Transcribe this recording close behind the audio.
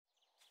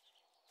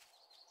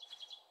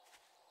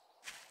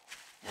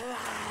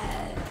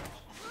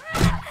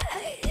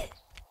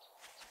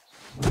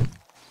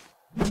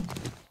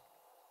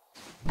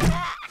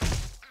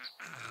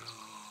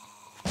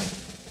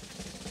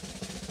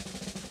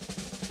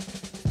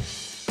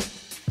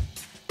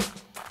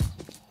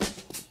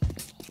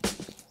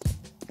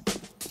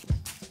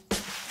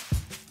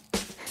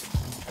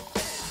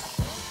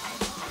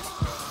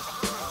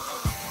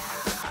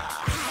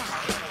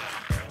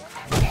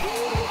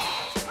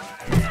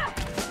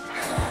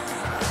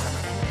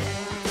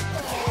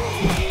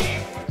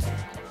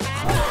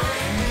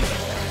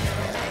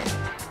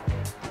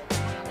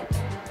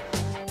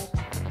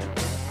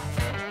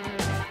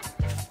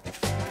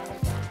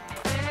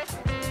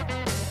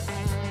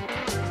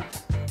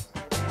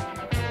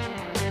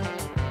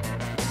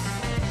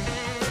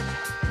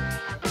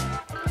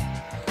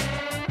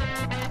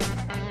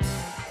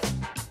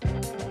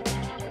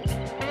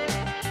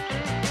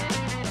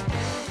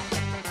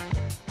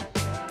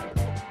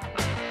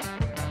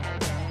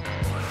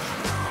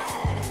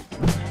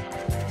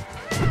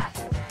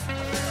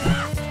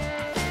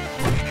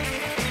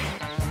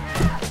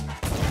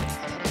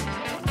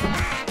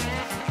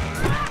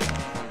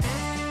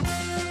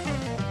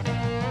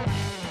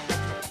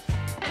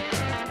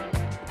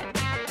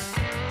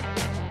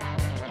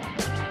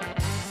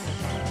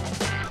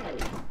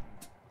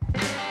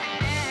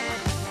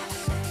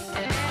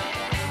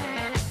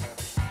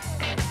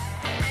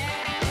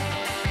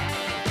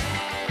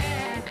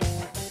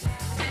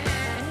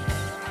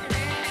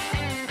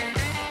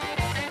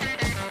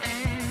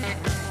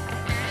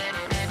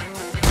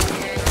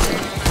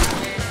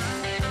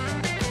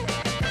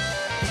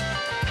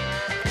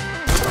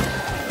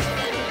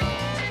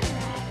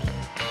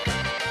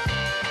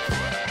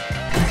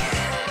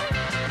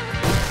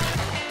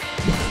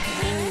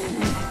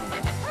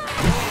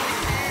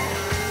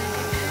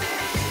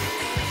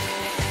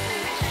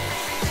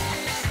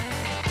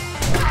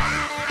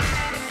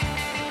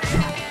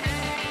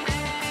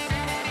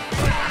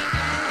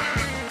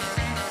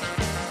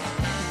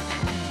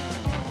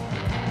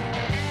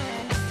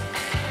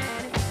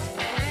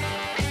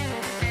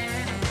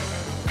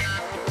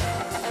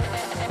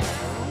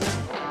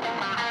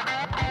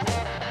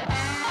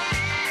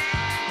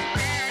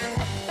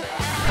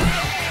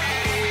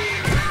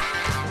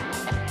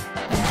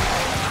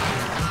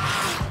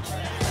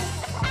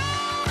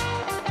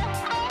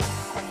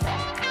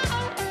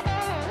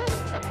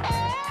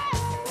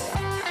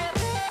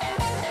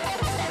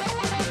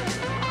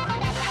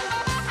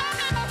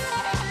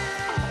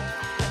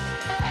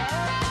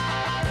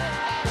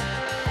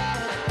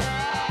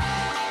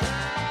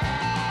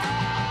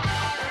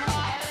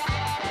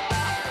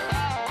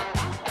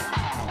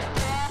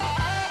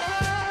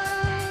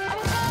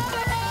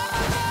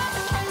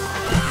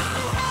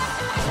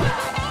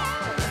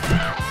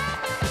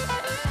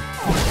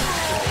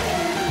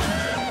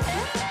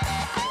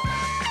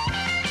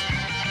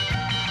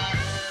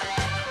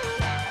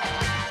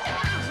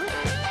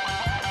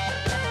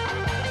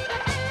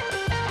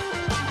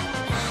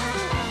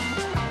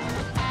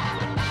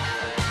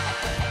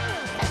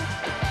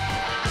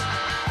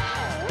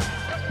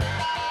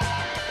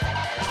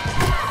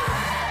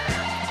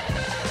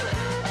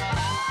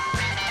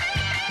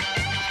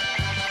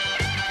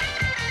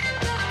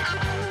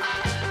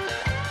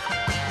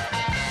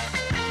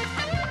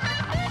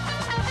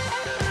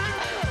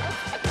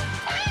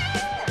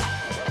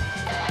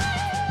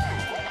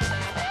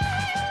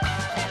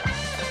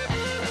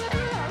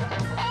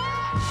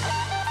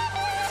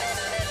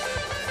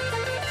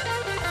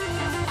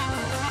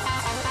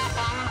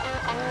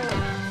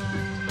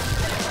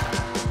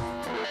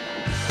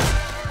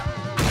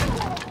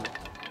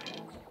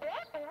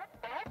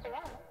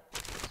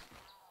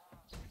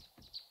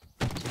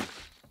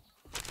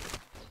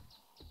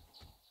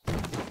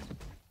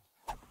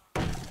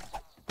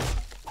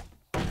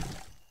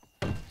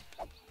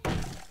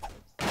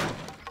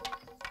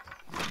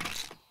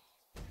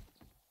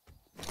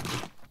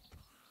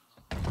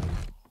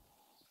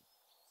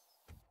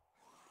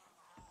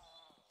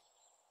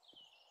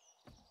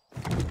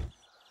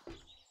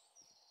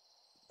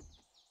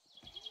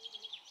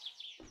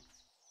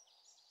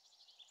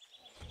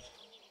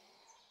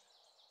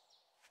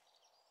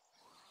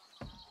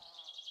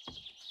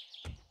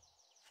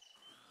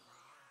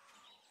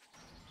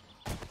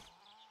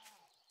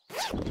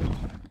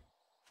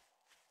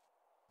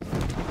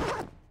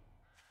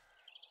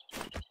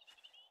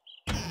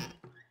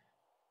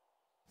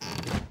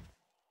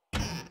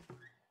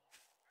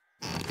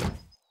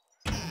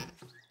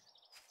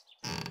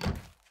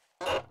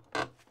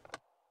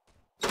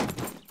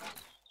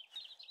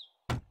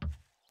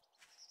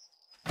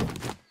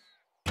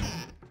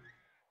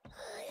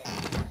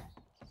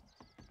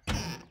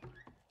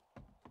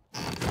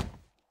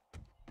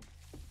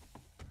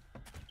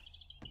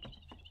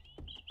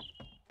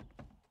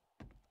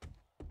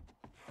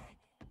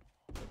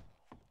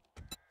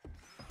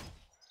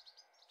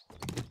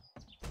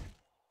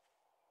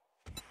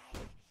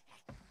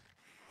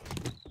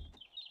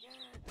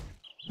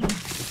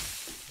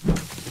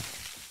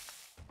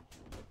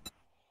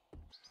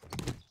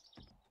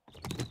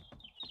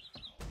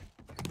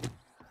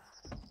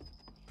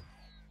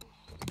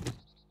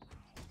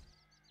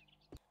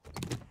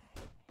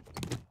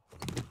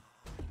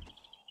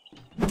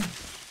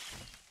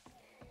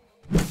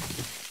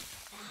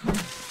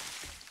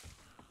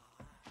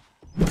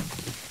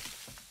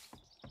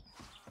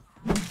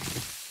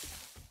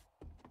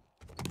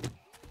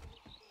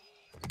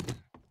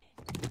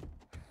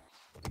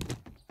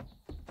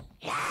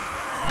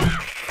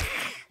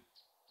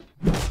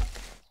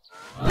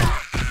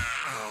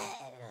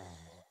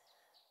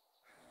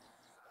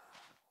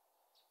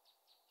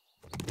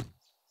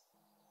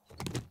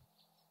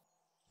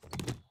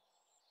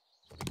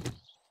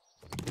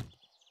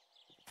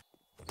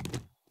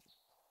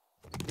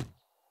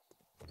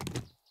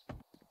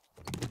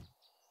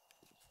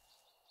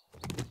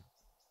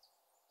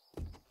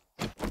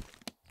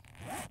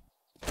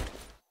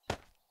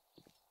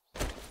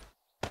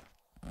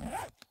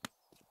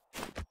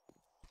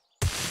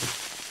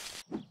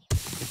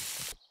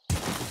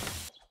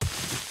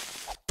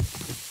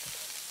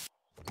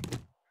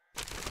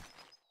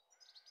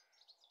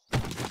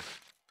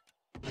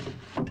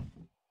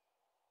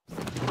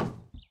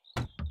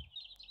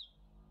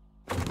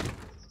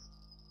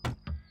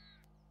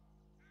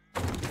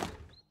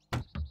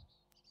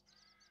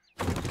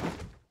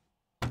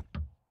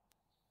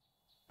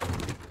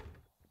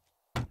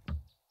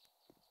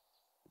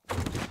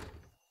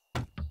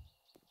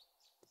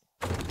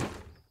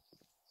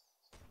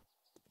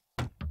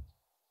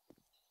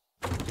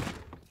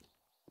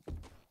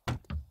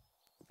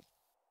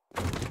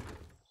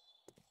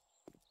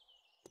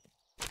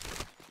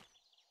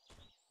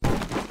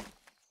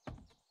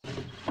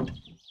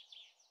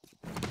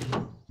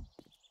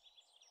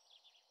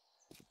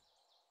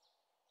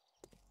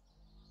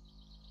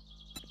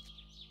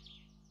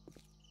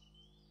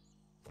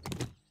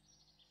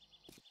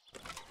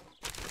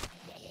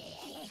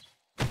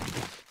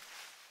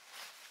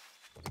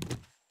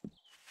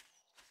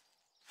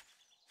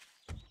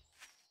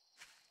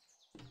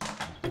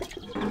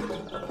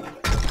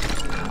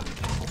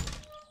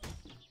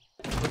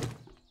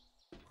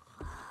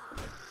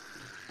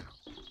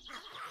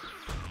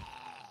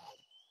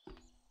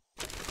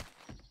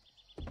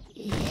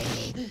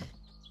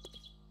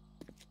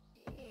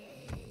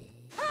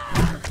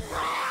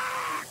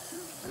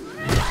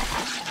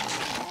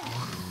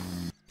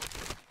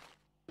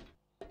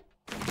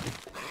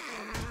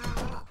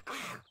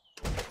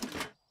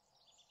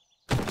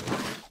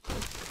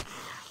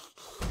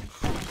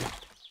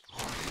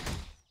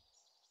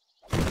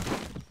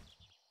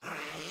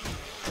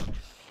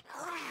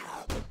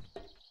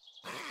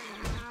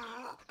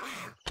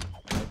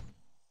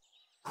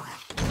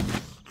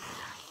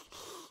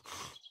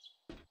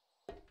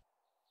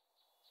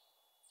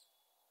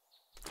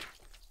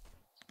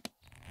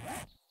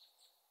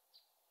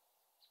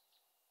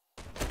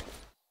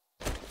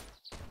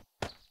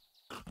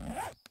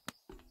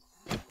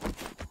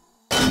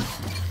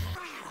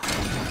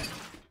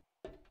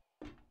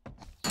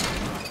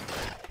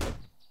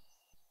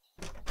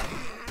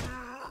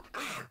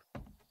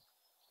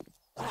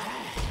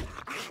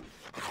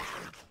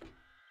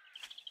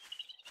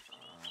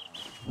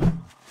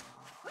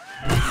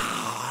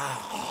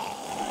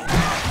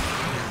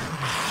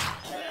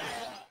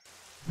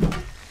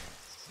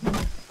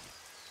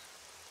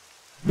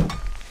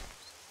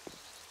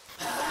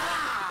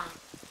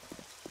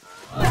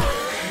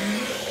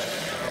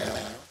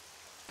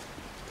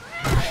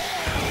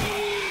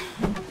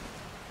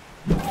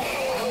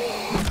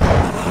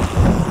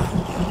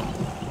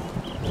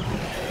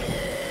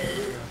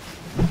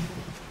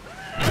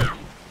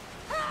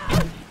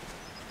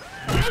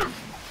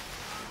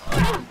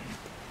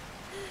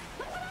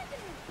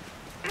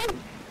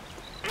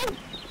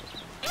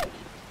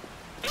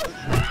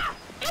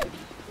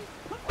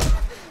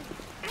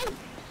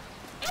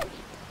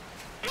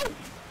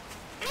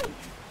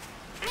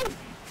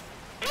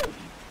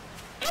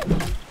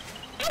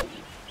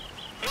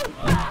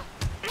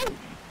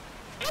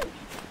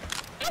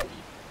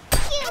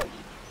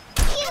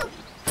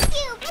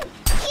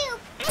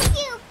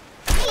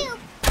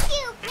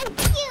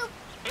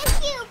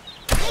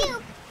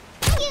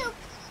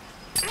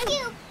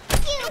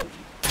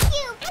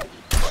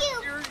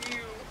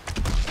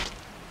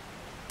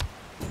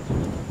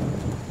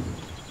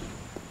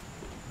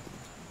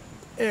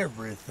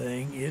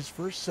Everything is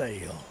for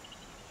sale.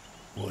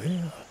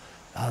 Well,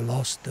 I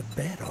lost the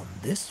bet on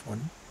this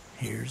one.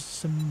 Here's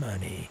some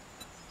money.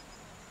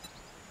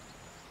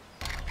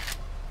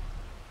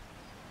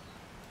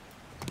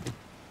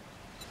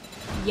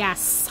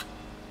 Yes.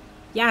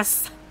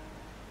 Yes.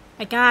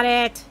 I got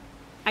it.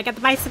 I got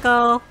the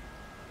bicycle.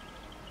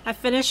 I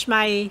finished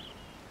my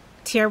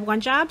tier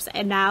 1 jobs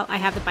and now I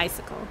have the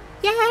bicycle.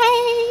 Yay!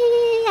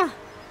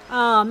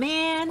 Oh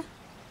man.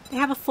 They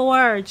have a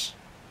forge.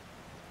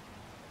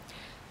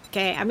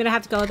 Okay, I'm gonna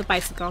have to go with the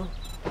bicycle.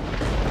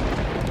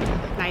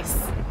 Nice.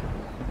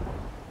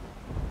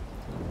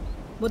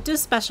 We'll do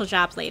special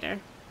jobs later.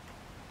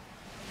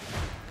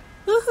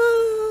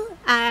 Woohoo!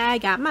 I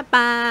got my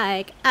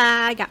bike.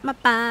 I got my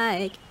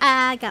bike.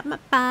 I got my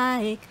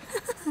bike.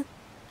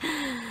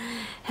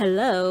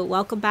 Hello,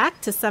 welcome back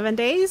to 7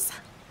 days.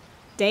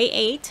 Day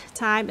 8.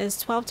 Time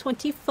is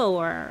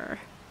 12:24.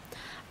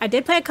 I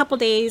did play a couple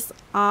days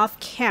off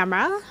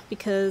camera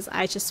because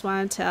I just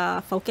wanted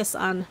to focus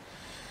on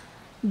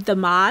the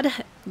mod,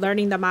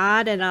 learning the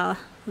mod, and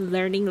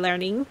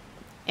learning,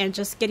 and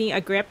just getting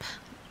a grip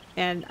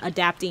and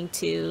adapting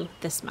to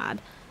this mod.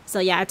 So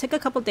yeah, I took a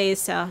couple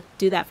days to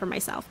do that for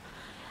myself.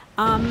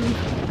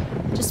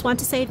 Just want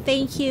to say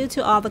thank you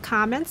to all the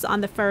comments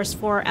on the first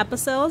 4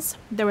 episodes.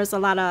 There was a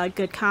lot of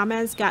good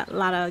comments, got a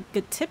lot of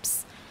good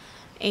tips,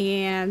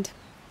 and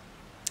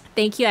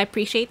thank you. I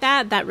appreciate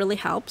that. That really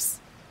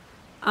helps.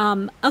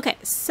 Okay,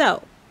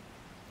 so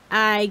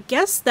I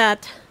guess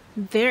that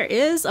there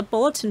is a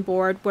bulletin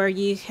board where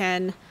you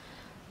can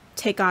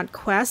take on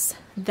quests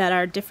that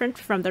are different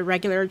from the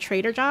regular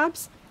trader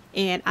jobs,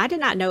 and I did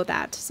not know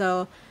that.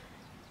 So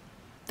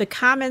the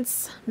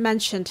comments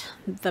mentioned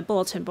the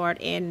bulletin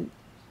board, and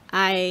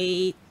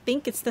I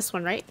think it's this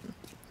one, right?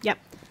 Yep.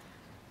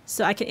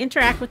 So I can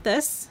interact with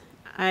this.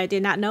 I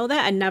did not know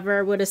that. I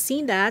never would have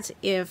seen that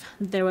if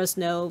there was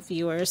no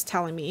viewers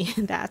telling me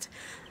that.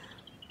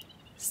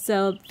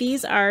 So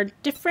these are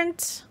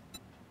different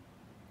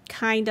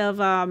kind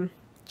of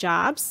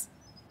jobs.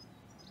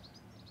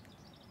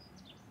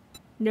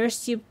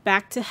 Nurse you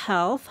back to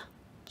health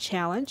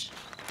challenge.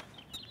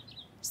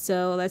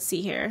 So let's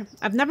see here.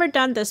 I've never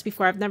done this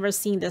before. I've never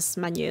seen this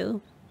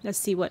menu. Let's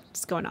see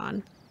what's going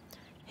on.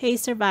 Hey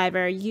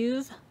survivor,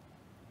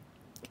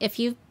 if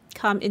you've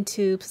come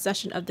into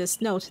possession of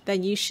this note,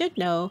 then you should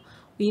know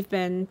we've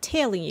been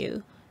tailing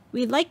you.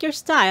 We like your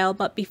style,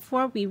 but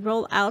before we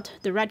roll out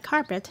the red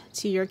carpet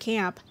to your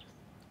camp,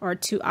 or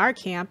to our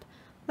camp,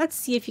 let's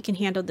see if you can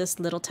handle this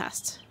little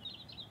test.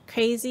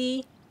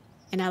 Crazy,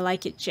 and I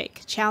like it,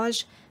 Jake.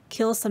 Challenge,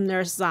 kill some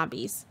nurse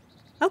zombies.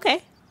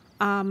 Okay.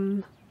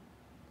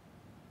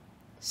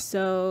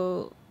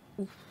 So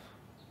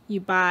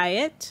you buy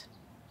it.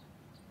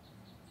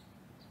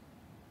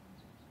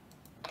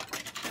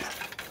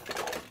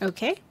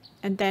 Okay.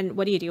 And then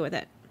what do you do with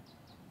it?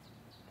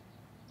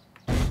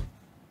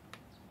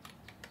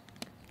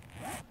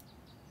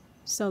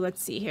 So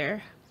let's see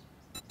here.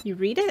 You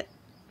read it?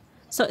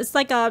 So it's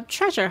like a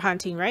treasure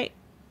hunting, right?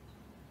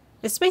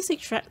 It's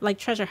basically like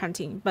treasure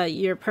hunting, but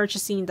you're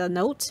purchasing the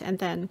note and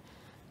then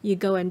you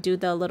go and do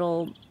the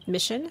little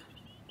mission.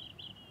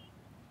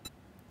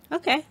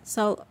 Okay,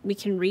 so we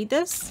can read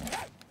this.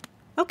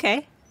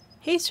 Okay.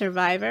 Hey,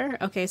 survivor.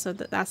 Okay, so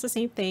that's the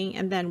same thing.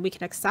 And then we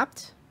can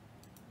accept.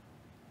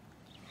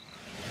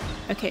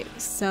 Okay,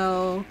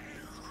 so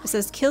it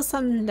says kill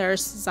some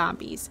nurse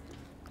zombies.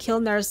 Kill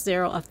nurse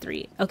 0 of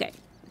 3. Okay.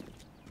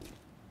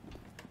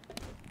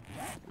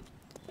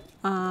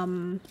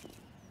 I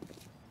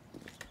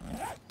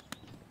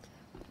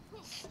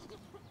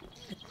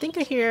think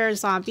I hear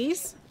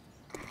zombies.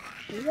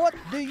 What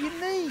do you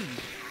need?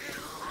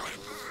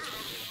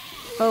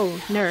 Oh,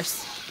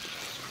 nurse.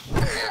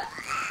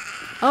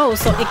 Oh,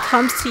 so it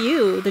comes to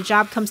you. The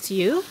job comes to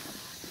you?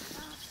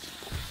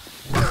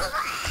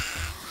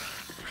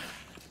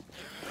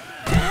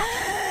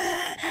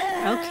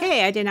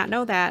 Okay, I did not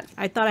know that.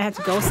 I thought I had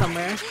to go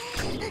somewhere.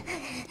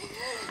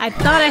 I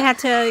thought I had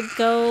to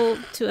go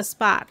to a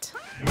spot.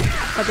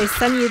 But they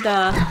send you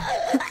the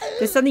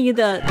they're sending you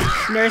the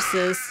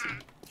nurses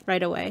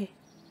right away.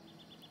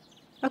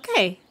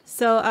 Okay,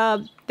 so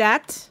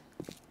that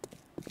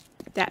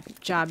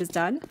job is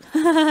done.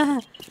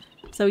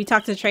 So we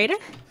talked to the trader?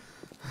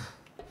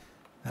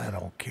 I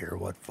don't care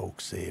what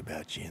folks say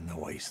about you in the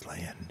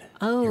wasteland.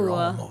 Oh. You're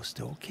almost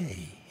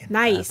okay in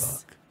Nice. my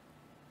book.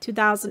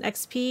 2,000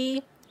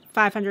 XP,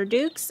 500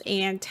 dukes,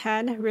 and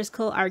 10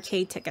 Risco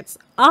arcade tickets.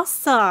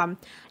 Awesome!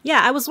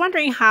 Yeah, I was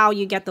wondering how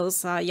you get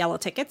those yellow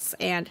tickets,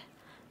 and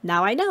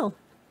now I know.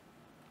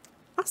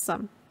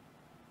 Awesome.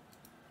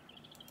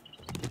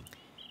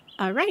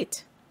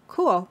 Alright,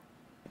 cool.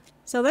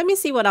 So let me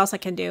see what else I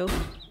can do.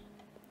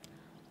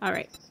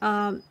 Alright,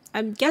 I'm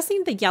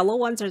guessing the yellow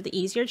ones are the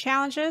easier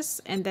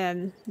challenges, and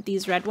then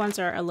these red ones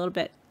are a little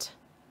bit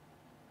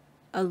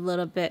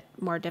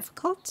more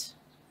difficult.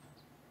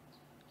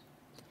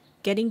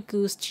 Getting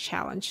goose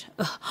challenge.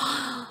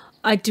 Ugh.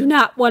 I do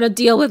not want to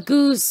deal with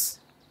goose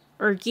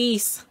or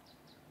geese.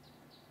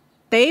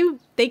 They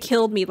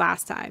killed me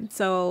last time,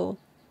 so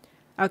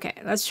Okay,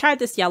 let's try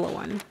this yellow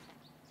one.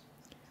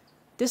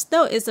 This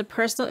note is a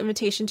personal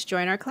invitation to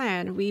join our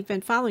clan. We've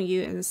been following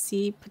you and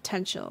see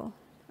potential.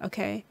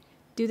 Okay,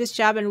 do this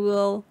job and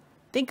we'll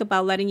think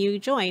about letting you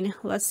join.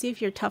 Let's see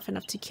if you're tough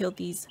enough to kill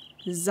these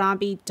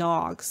zombie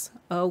dogs.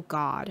 Oh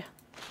God.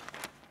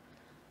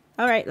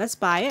 All right, let's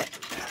buy it.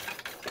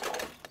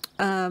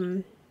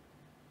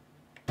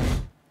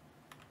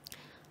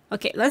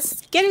 Okay,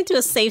 let's get into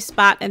a safe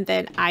spot and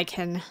then I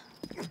can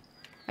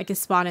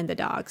spawn in the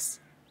dogs.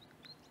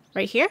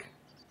 Right here?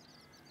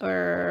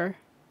 Or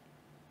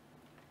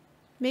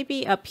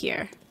maybe up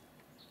here.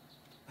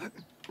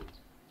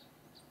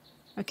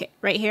 Okay,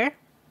 right here.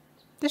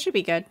 This should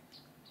be good.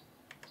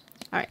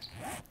 All right.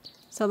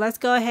 So let's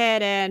go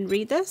ahead and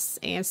read this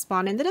and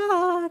spawn in the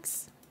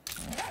dogs.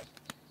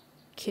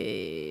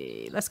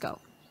 Okay, let's go.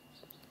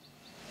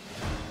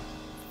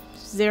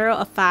 0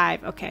 of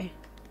 5. Okay.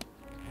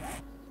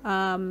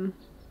 Are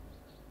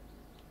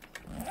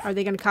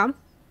they gonna come?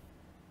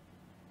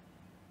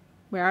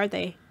 Where are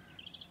they?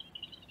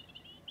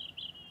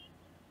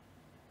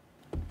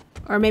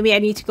 Or maybe I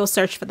need to go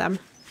search for them.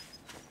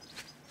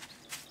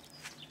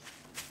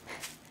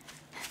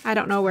 I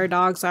don't know where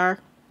dogs are.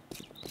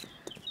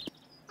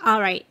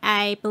 Alright,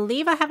 I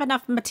believe I have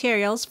enough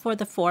materials for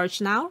the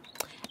forge now.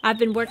 I've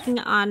been working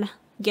on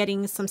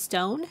getting some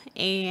stone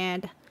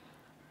and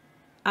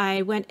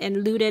I went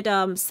and looted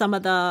some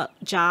of the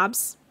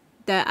jobs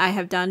that I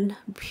have done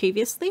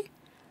previously.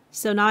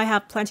 So now I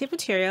have plenty of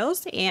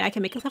materials and I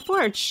can make a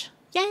forge.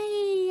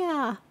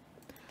 Yay!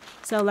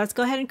 So let's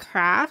go ahead and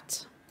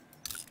craft.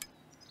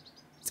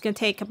 It's going to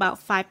take about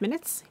 5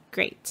 minutes.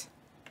 Great.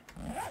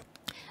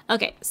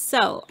 Okay,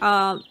 so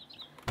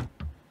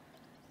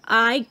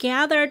I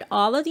gathered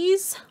all of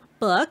these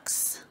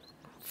books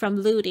from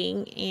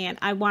looting and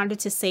I wanted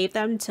to save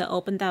them to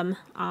open them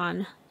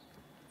on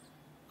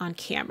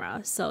camera.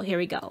 So here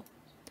we go.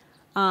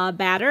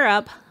 Batter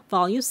Up,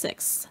 Volume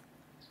 6.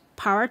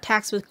 Power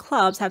attacks with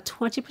clubs have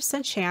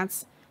 20%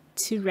 chance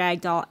to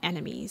ragdoll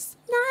enemies.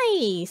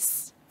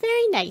 Nice!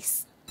 Very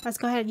nice. Let's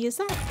go ahead and use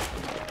that.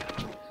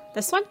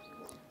 This one.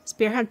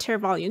 Spear Hunter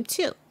Volume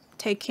 2.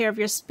 Take care of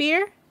your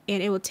spear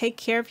and it will take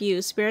care of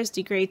you. Spears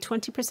degrade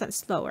 20%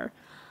 slower.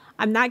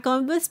 I'm not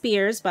going with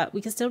spears, but we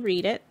can still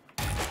read it.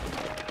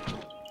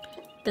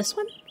 This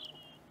one.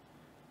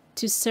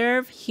 To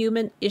serve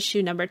human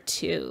issue number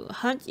 2.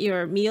 Hunt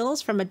your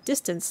meals from a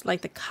distance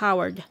like the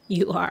coward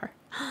you are.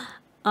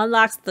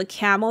 Unlocks the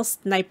camel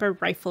sniper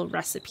rifle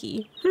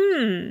recipe.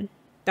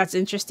 That's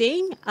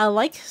interesting. I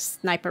like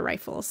sniper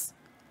rifles.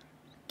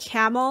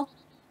 Camel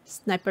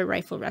sniper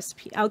rifle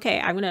recipe. Okay,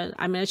 I'm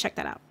gonna check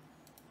that out.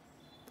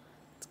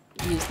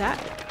 Use that.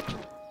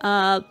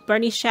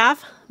 Bernie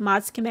Shaft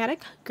mod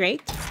schematic.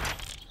 Great.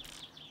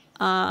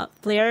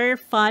 Flare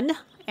Fun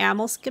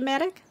ammo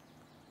schematic.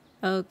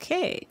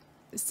 Okay,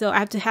 so I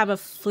have to have a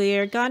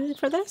flare gun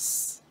for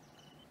this.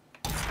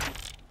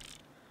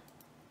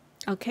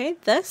 Okay,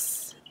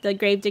 the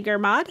Gravedigger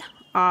mod.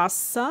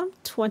 Awesome.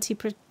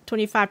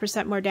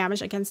 25% more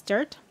damage against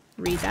dirt.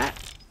 Read that.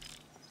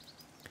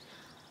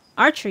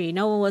 Archery.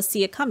 No one will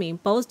see it coming.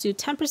 Bows do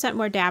 10%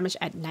 more damage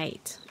at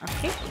night.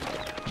 Okay.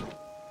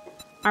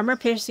 Armor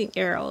piercing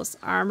arrows.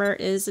 Armor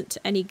isn't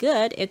any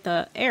good if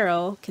the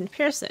arrow can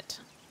pierce it.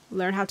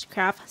 Learn how to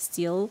craft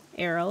steel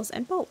arrows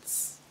and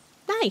bolts.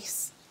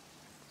 Nice.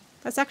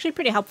 That's actually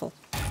pretty helpful.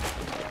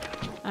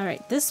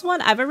 Alright, this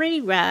one I've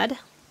already read.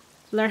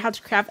 Learn how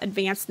to craft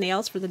advanced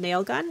nails for the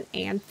nail gun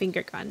and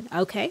finger gun.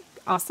 Okay,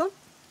 awesome.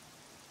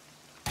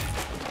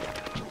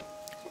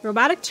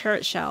 Robotic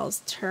turret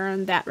shells.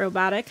 Turn that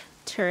robotic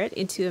turret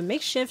into a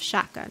makeshift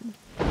shotgun.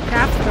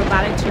 Craft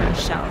robotic turret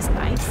shells.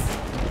 Nice.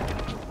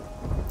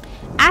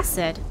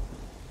 Acid.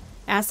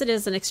 Acid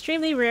is an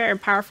extremely rare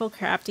and powerful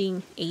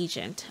crafting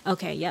agent.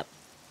 Okay, yep.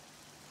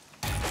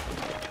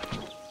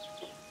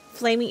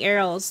 Flaming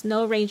arrows.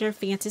 No ranger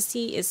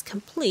fantasy is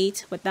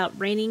complete without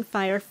raining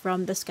fire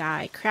from the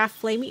sky. Craft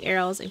flaming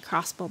arrows and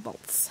crossbow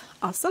bolts.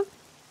 Awesome.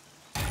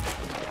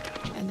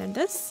 And then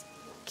this.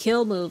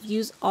 Kill move.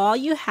 Use all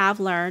you have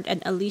learned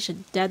and unleash a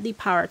deadly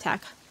power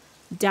attack.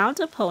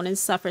 Downed opponent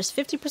suffers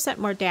 50%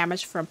 more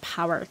damage from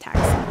power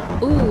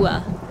attacks. Ooh.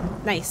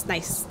 Nice,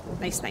 nice.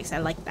 Nice, nice. I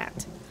like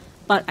that.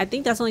 But I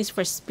think that's only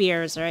for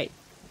spears, right?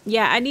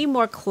 Yeah, I need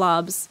more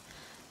clubs.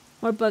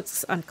 More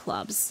books on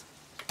clubs.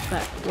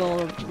 But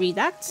we'll read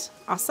that.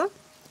 Awesome.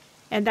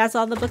 And that's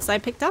all the books I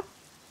picked up.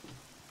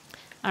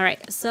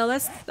 Alright, so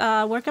let's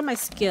work on my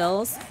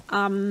skills.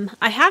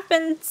 I have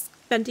been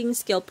spending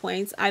skill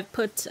points. I've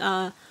put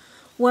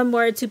one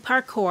more to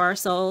parkour,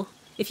 so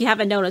if you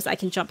haven't noticed, I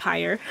can jump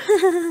higher.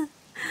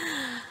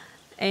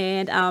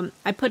 And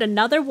I put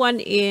another one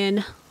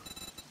in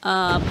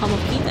Pummel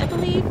Pete, I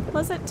believe,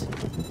 was it?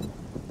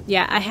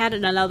 Yeah, I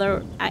added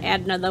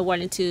another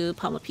one into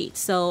Pummel Pete.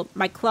 So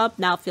my club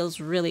now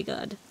feels really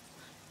good.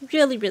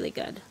 Really, really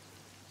good.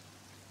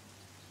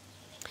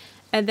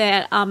 And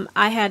then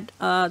I had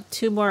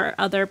 2 more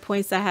other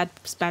points I had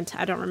spent.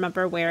 I don't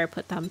remember where I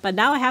put them. But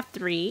now I have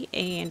 3,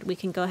 and we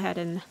can go ahead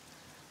and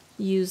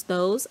use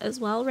those as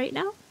well right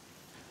now.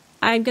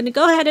 I'm going to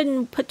go ahead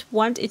and put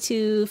one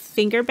into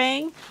finger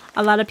bang.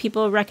 A lot of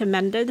people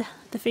recommended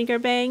the finger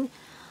bang.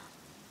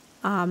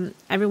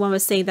 Everyone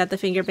was saying that the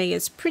finger bang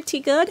is pretty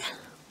good.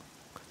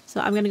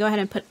 So I'm going to go ahead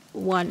and put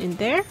one in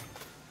there.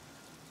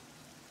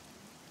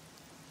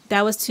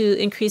 That was to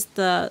increase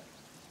the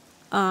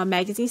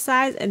magazine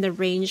size and the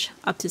range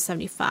up to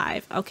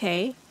 75.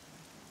 Okay.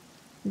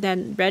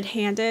 Then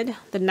red-handed,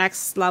 the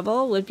next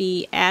level would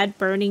be add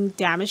burning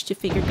damage to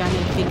finger gun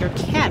and finger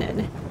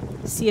cannon.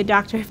 See a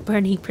doctor if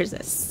burning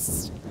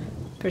persists.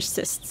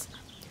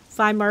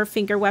 Find more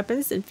finger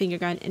weapons and finger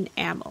gun and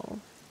ammo.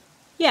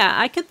 Yeah,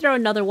 I could throw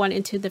another one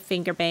into the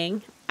finger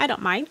bang. I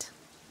don't mind.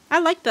 I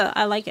like it.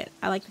 I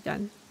like the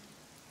gun.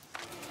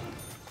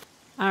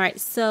 Alright,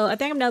 so I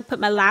think I'm gonna put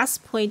my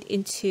last point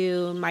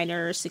into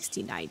minor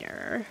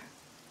 69er.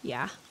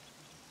 Yeah.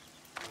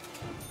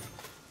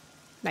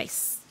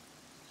 Nice.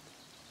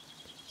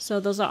 So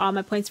those are all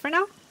my points for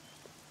now.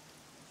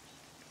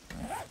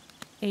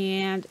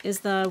 And is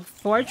the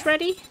forge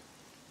ready?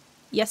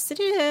 Yes, it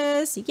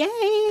is.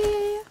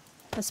 Yay!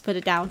 Let's put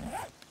it down.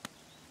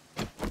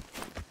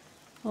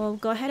 We'll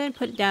go ahead and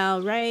put it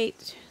down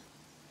right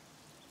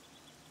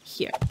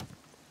here.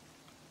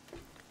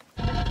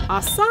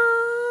 Awesome!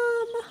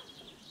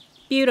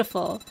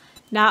 Beautiful.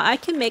 Now I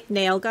can make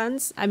nail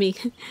guns.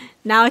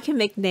 Now I can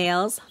make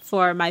nails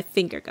for my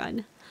finger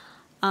gun.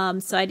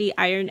 So I need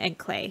iron and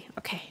clay.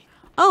 Okay.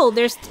 Oh,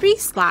 there's 3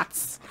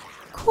 slots.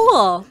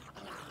 Cool.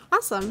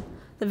 Awesome.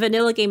 The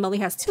vanilla game only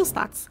has 2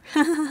 slots.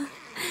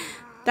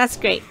 That's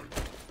great.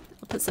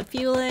 I'll put some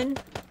fuel in.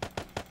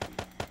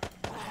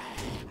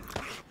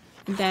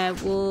 And then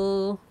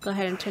we'll go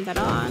ahead and turn that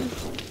on.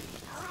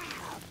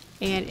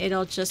 And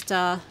it'll just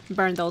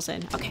burn those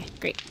in. Okay,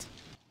 great.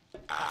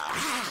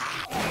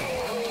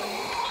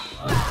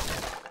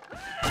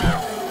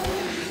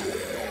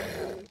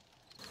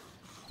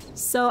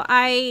 So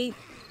I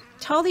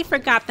totally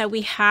forgot that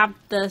we have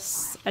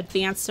this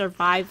advanced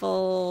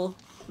survival,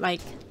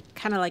 like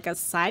kind of like a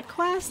side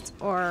quest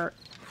or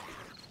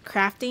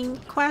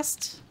crafting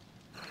quest.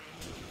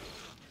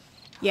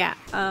 Yeah,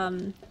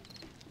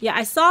 yeah,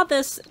 I saw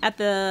this at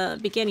the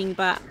beginning,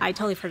 but I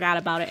totally forgot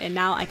about it, and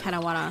now I kind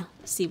of want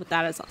to see what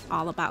that is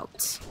all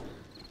about.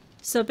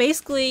 So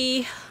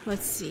basically,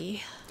 let's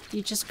see,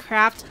 you just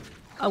craft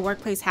a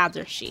workplace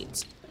hazard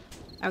sheet.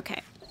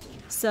 Okay,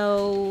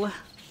 so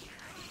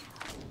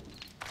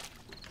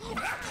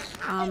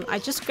I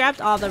just grabbed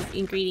all the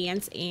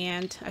ingredients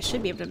and I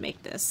should be able to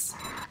make this.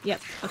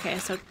 Yep, okay,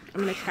 so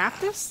I'm gonna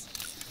craft this.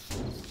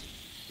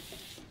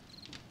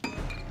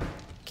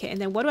 Okay,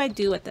 and then what do I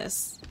do with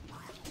this?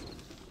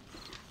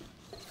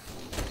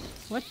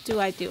 What do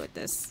I do with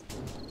this?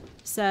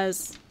 It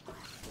says,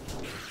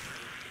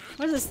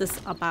 what is this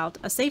about?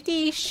 A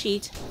safety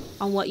sheet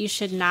on what you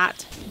should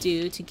not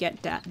do to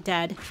get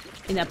dead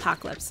in the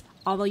apocalypse.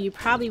 Although you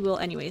probably will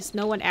anyways.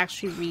 No one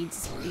actually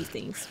reads these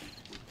things.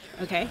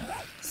 Okay,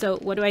 so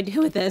what do I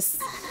do with this?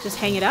 Just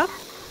hang it up?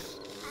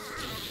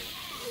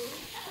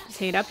 Just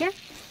hang it up here?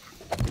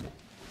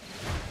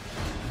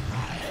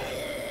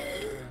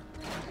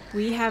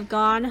 We have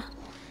gone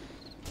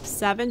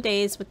 7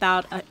 days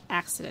without an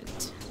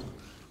accident.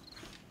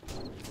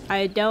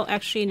 I don't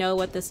actually know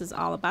what this is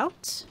all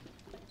about.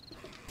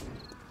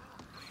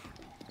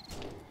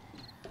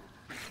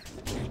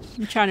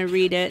 I'm trying to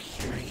read it.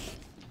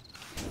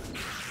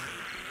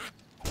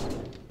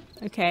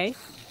 Okay.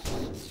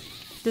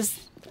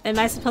 Am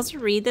I supposed to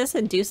read this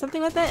and do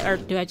something with it, or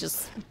do I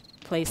just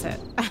place it?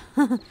 I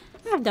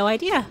have no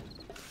idea.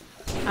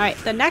 Alright,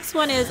 the next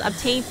one is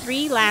obtain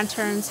 3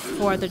 lanterns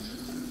for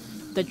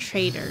the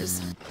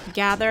traders.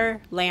 Gather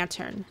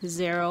lantern,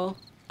 0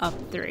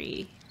 of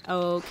 3.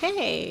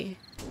 Okay.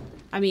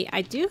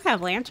 I do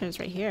have lanterns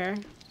right here.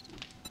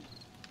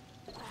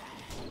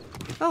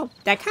 Oh,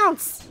 that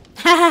counts.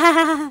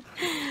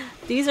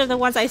 These are the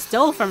ones I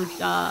stole from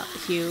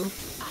Hugh.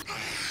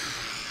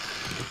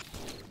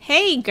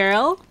 Hey,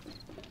 girl.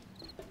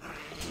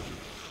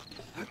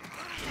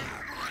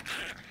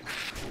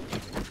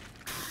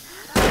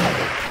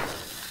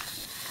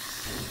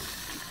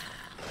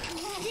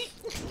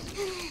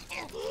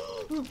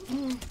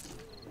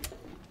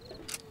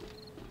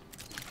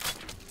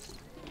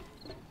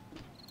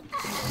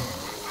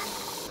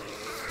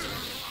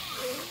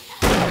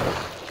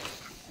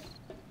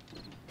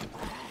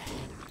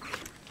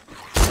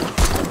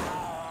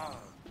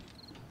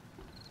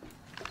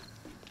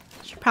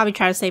 Probably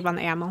try to save on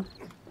the ammo.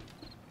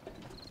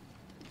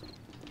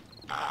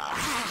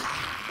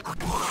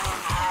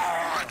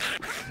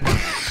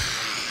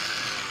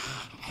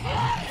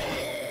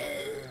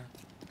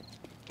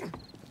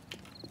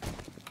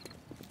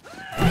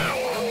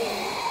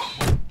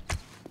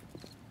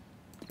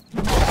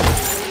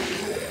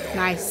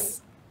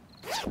 Nice.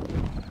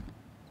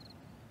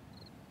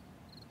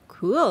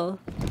 Cool.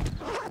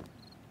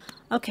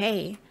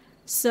 Okay,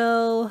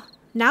 so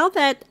now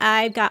that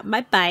I've got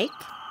my bike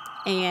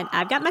and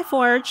I've got my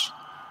forge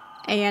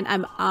and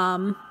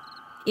I'm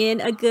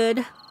in a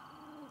good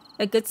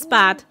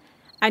spot,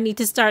 I need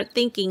to start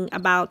thinking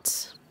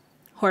about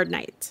Horde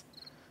Night.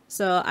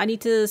 So I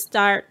need to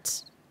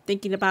start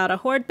thinking about a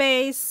horde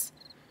base,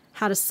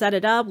 how to set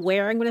it up,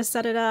 where I'm going to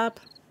set it up.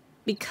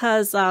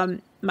 Because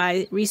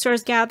my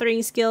resource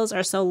gathering skills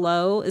are so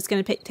low, it's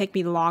going to take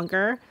me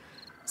longer.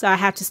 So I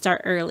have to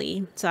start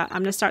early. So I'm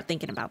going to start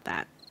thinking about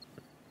that.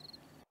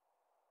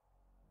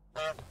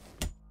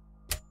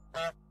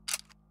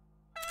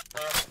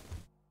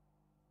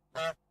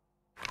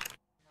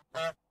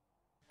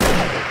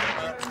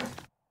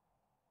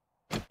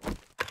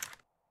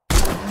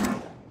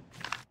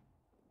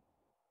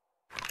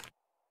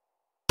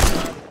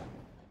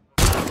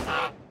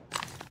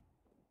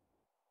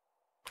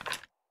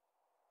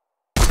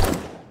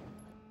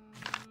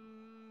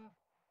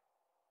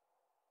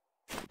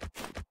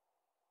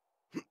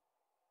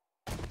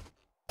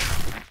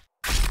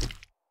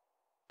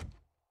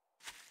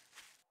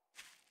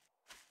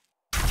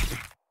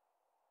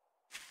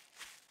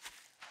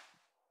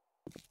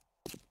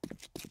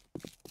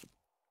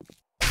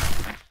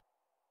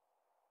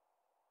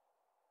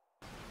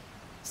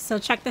 So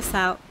check this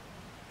out.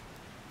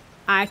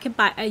 I could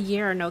buy a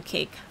year or no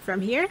cake from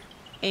here,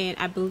 and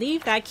I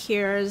believe that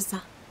cures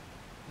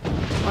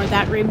or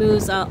that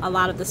removes a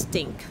lot of the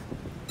stink.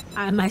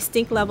 My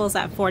stink level's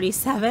at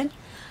 47,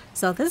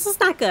 so this is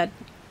not good.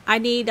 I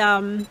need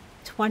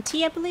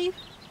 20, I believe.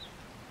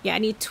 Yeah, I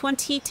need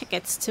 20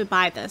 tickets to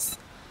buy this.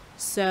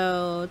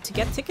 So to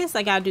get tickets,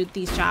 I gotta do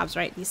these jobs,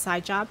 right? These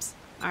side jobs.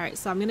 All right,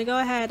 so I'm gonna go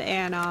ahead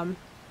and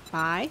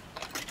buy.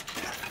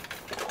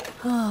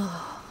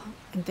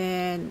 And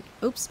then,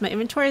 oops, my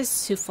inventory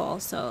is too full,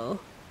 so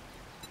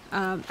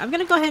I'm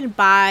gonna go ahead and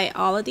buy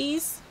all of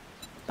these.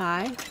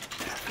 Buy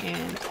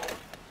and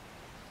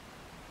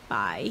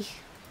buy.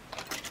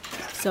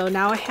 So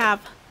now I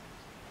have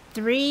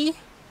 3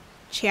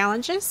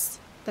 challenges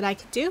that I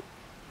could do,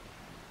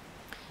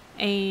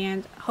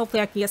 and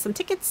hopefully I can get some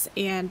tickets,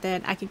 and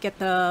then I could get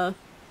the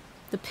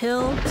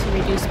pill to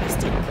reduce my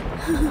stink.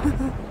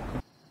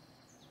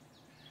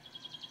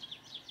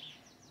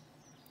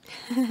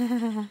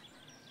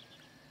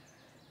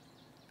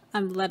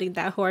 I'm letting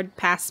that horde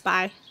pass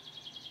by.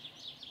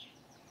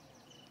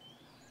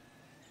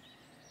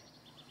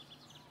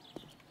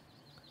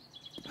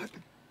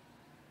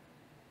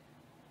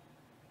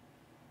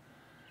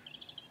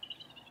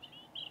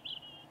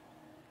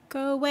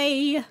 Go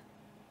away.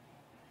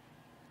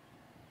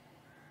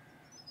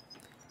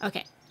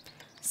 Okay,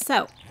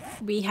 so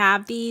we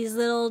have these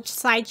little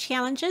side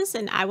challenges,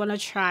 and I want to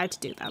try to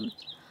do them.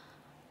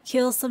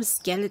 Kill some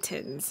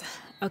skeletons.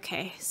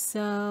 Okay,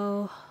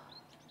 so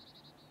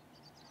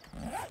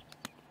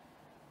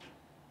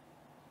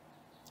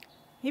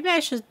maybe I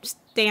should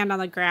stand on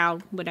the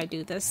ground when I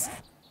do this.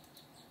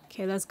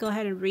 Okay, let's go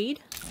ahead and read.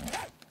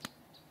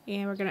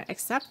 And we're gonna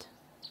accept.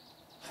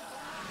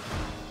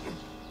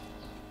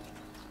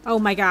 Oh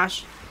my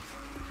gosh.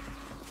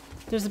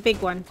 There's a big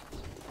one.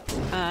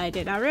 I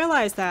did not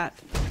realize that.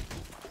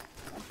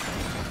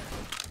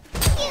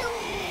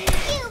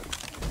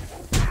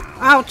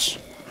 Ouch!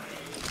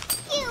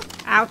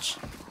 Ouch.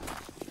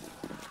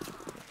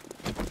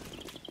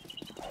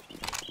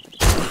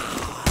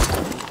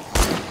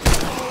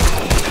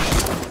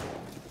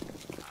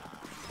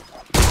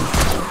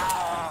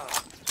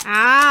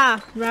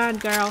 Ah, run,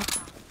 girl.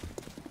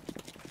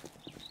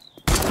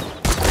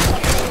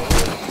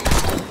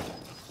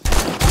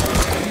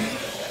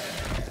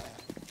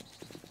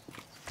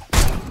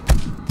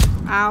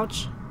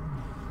 Ouch.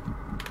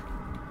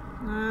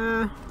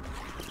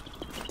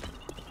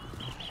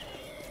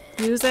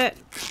 Use it.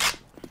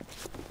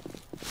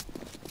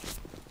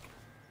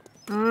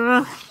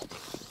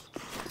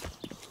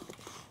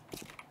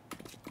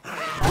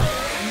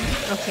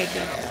 Okay,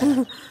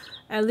 good.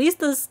 At least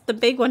the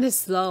big one is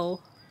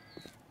slow.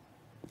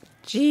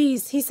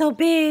 Jeez, he's so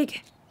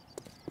big.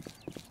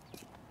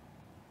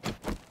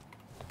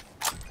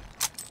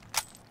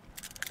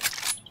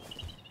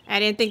 I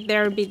didn't think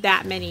there would be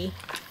that many.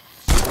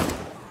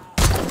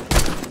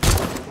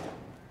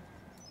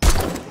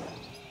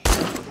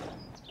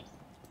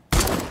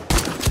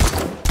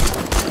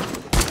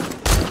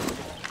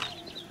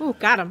 Ooh,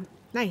 got him.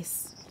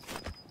 Nice.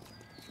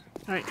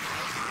 Alright.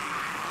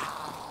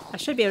 I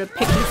should be able to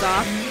pick these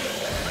off.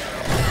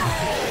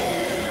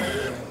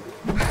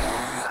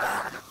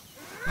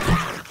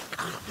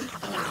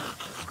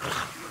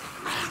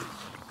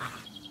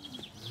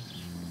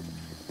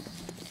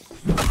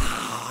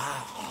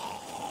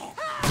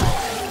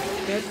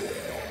 Good.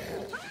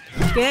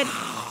 Good.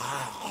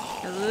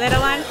 A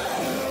little one.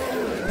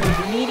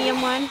 A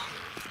medium one.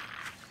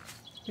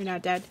 You're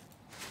not dead.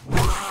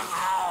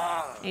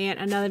 And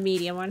another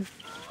medium one.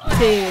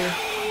 2.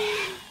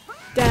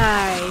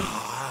 Die.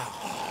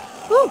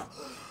 Woo!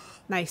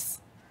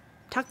 Nice.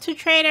 Talk to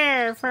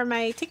trader for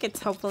my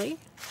tickets, hopefully.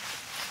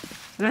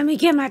 Let me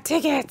get my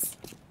tickets!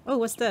 Oh,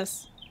 what's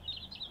this?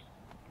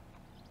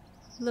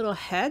 Little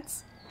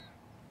heads?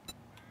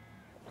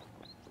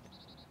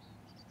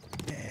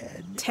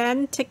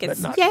 10 tickets.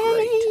 But not Yay!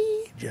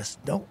 great.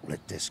 Just don't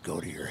let this go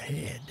to your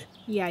head.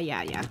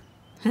 Yeah.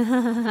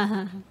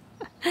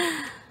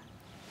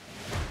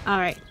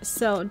 Alright,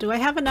 so do I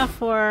have enough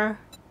for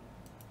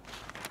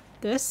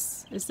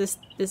This? Is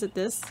it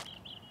this?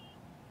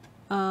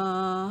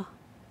 Nope.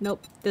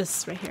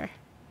 This right here.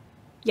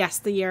 Yes,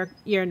 the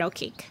urinal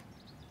cake.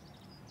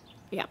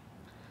 Yep.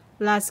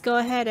 Let's go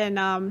ahead and,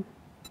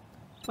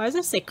 why does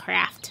it say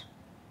craft?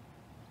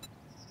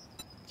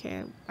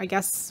 Okay, I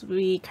guess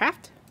we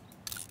craft.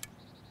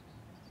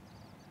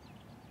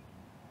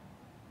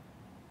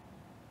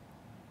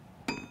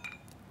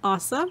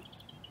 Awesome.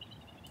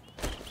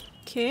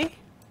 Okay.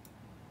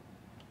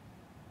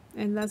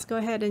 And let's go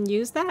ahead and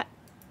use that.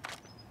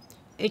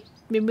 It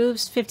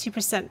removes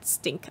 50%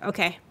 stink.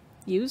 Okay.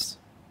 Use.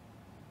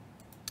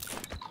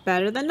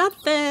 Better than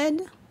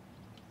nothing.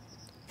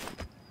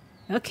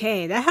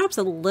 Okay, that helps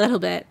a little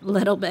bit.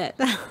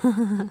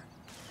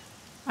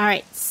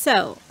 Alright,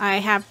 so I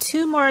have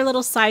 2 more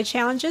little side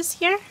challenges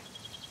here.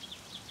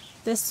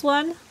 This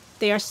one,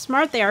 they are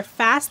smart, they are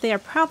fast, they are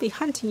probably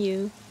hunting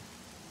you.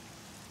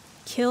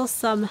 Kill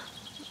some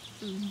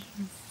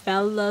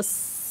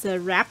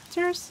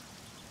velociraptors.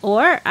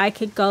 Or I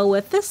could go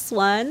with this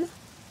one.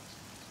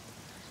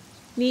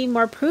 Need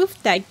more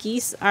proof that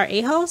geese are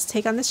a-holes?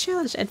 Take on this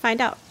challenge and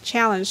find out.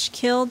 Challenge,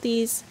 kill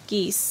these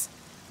geese.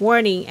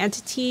 Warning,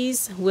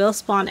 entities will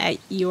spawn at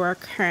your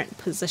current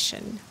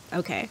position.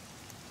 Okay.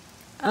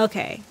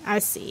 Okay, I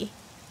see.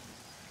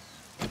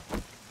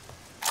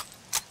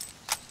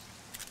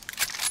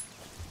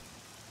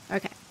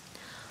 Okay.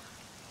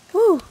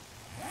 Whew.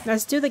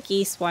 Let's do the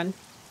geese one.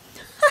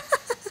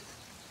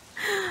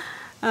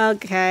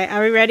 Okay,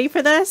 are we ready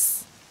for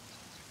this?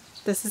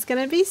 This is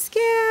gonna be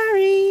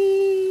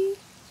scary.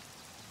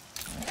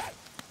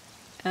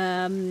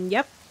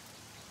 Yep.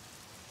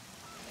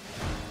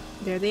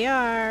 There they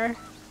are.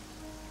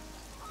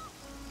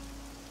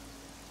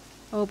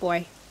 Oh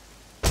boy.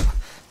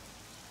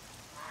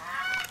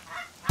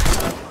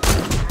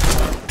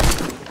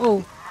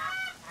 Oh.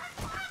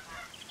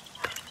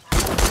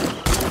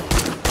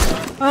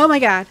 Oh my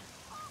god.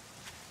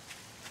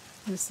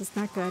 This is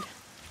not good.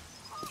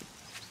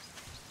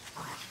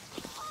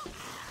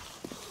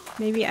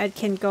 Maybe I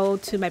can go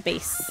to my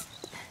base.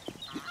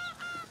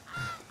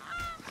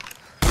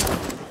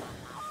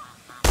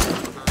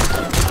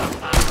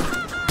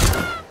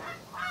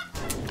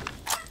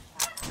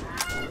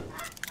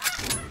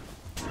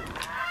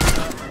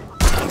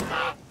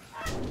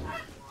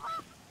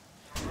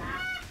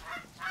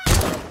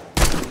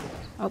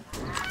 Oh.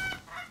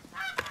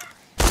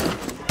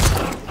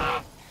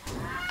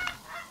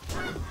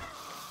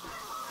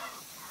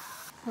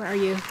 Where are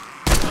you?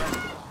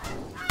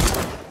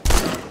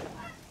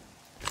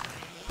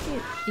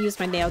 Use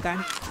my nail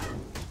gun.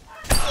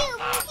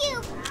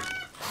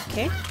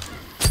 Okay.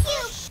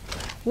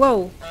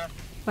 Whoa!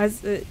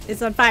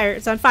 It's on fire!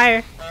 It's on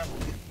fire!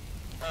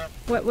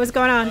 What's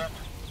going on?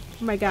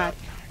 Oh my god!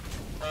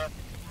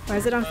 Why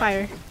is it on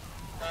fire?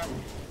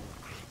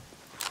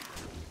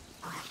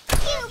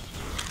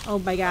 Oh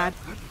my god!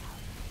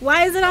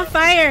 Why is it on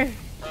fire?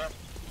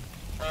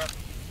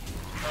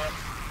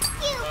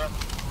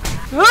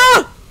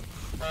 Oh!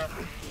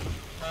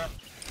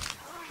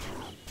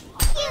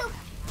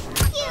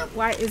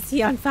 Why is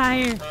he on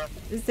fire?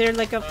 Is there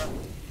like a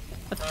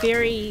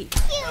fairy?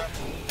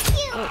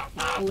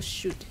 Oh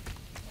shoot.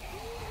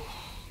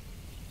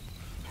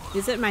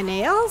 Is it my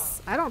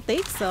nails? I don't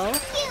think so.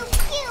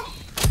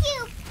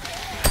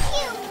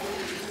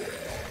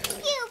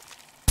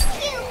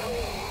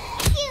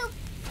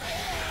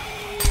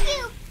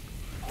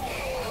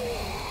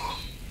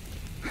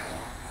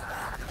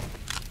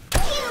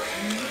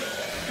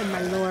 Oh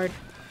my lord.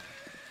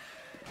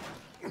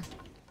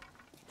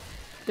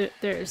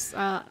 There's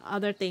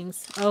other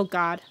things. Oh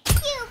god.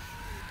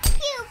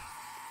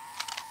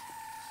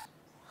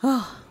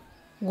 Oh,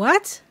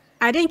 what?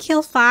 I didn't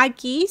kill 5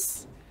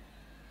 geese?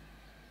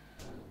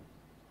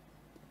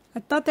 I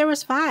thought there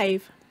was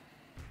 5.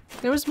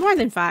 There was more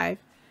than 5.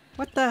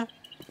 What the?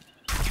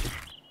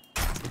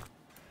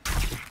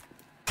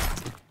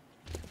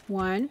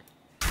 1.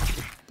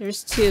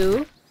 There's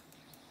 2.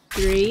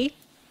 3.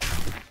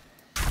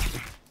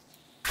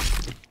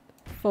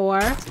 4.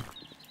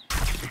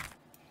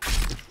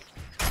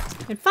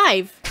 And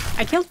 5.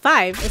 I killed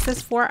 5. It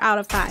says 4 out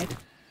of 5.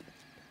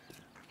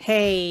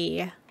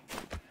 Hey.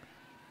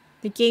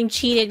 The game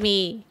cheated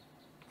me.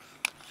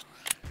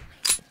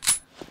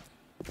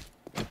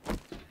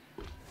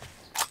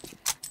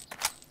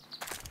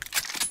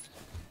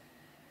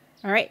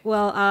 Alright,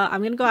 well,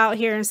 I'm gonna go out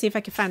here and see if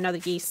I can find another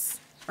geese.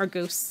 Or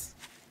goose.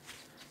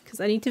 Because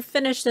I need to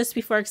finish this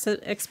before it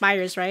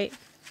expires, right?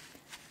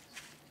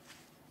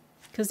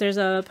 Because there's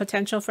a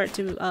potential for it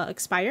to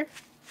expire.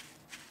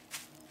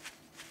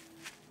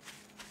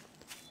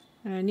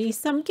 I need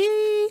some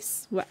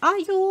geese. Where are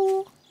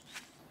you?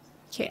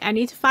 Okay, I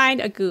need to find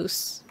a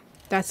goose.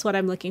 That's what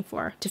I'm looking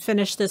for to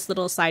finish this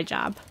little side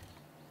job.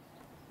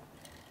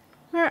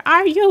 Where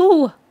are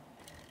you?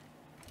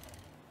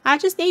 I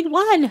just need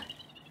 1.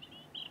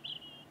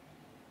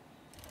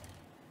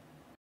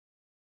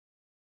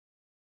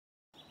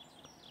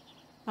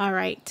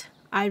 Alright,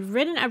 I've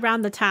ridden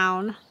around the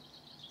town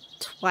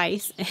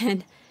twice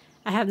and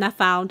I have not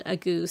found a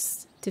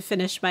goose to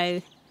finish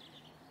my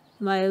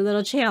my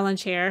little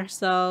challenge here.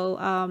 So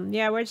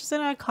yeah, we're just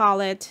gonna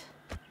call it.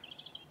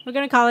 We're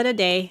gonna call it a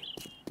day.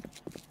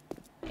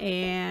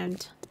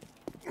 And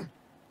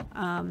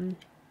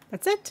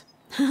that's it.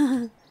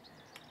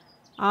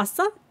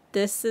 Awesome.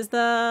 This is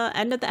the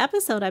end of the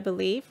episode, I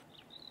believe.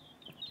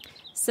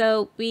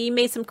 So we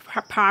made some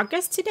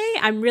progress today.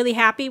 I'm really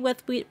happy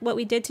with what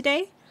we did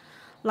today.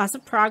 Lots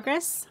of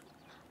progress.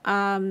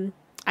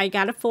 I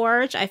got a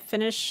forge. I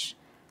finished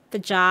the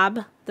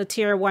job, the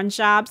tier 1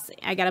 jobs.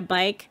 I got a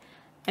bike.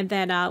 And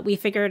then we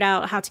figured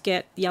out how to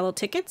get yellow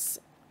tickets.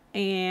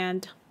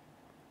 And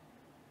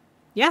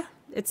yeah,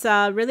 it's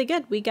really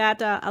good. We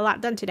got a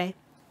lot done today.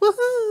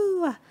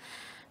 Woohoo!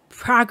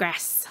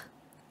 Progress.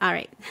 All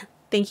right.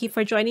 Thank you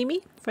for joining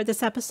me for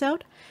this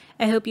episode.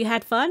 I hope you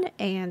had fun,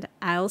 and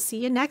I'll see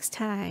you next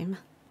time.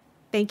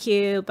 Thank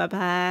you.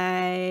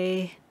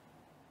 Bye-bye.